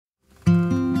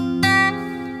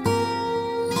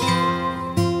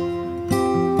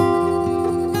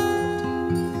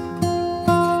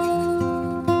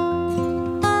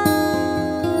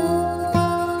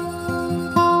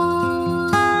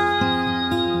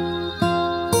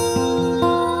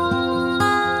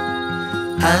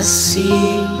I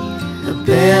see a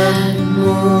bad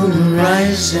moon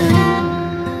rising.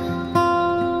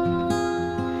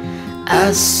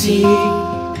 I see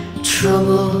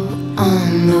trouble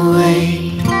on the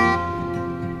way.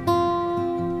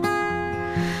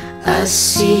 I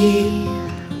see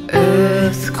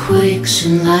earthquakes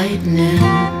and lightning.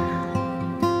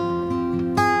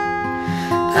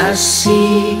 I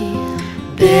see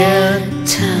bad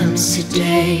times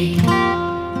today.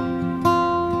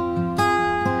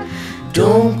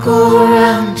 Don't go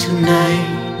around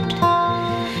tonight,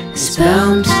 it's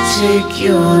bound to take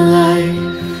your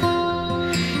life.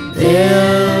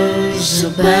 There's a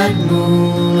bad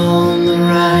moon on the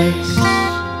rise.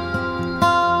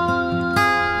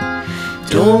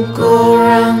 Don't go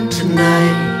around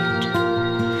tonight,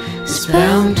 it's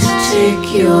bound to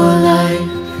take your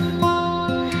life.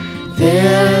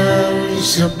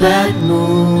 There's a bad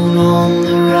moon on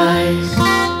the rise.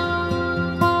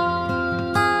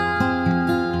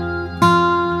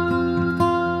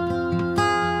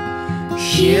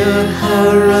 Hear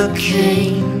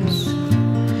hurricanes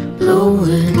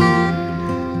blowing.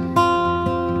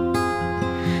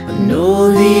 I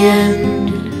know the end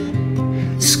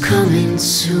is coming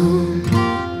soon.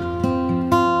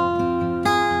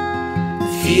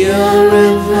 Feel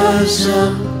rivers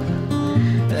up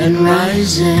and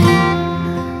rising.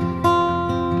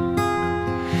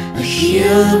 I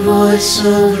hear the voice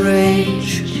of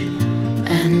rage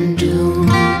and doom.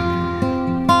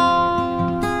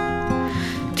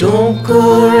 Don't go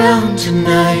around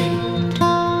tonight,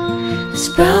 it's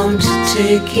bound to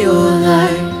take your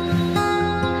life.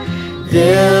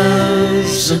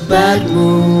 There's a bad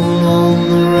moon on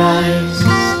the rise.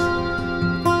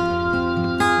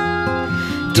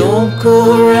 Don't go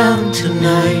around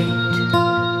tonight,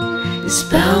 it's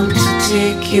bound to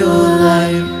take your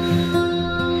life.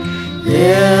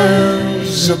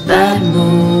 There's a bad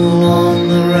moon on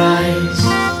the rise.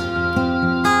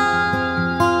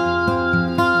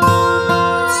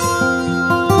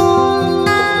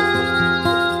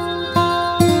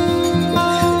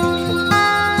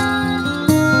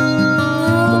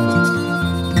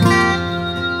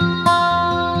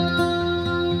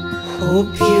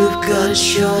 Hope you've got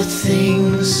your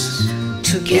things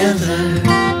together.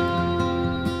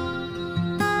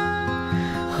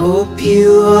 Hope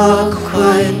you are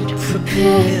quite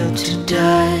prepared to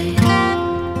die.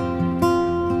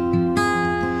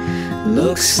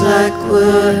 Looks like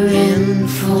we're in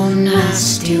for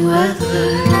nasty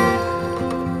weather.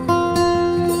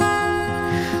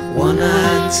 One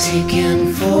eye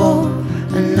taken for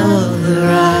another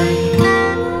eye.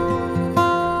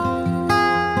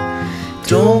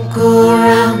 Don't go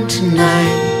around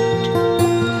tonight,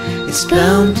 it's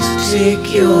bound to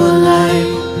take your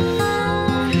life.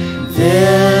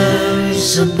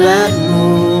 There's a bad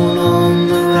moon on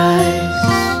the rise.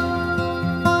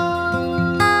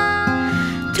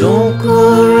 Don't go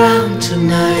around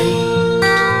tonight,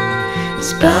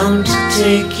 it's bound to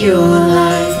take your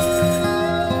life.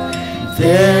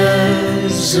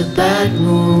 There's a bad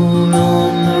moon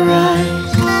on the rise.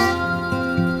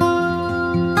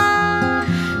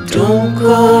 Don't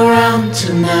go around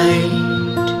tonight,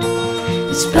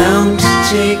 it's bound to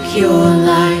take your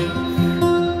life.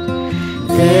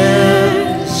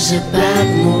 There's a bad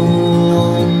moon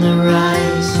on the rise.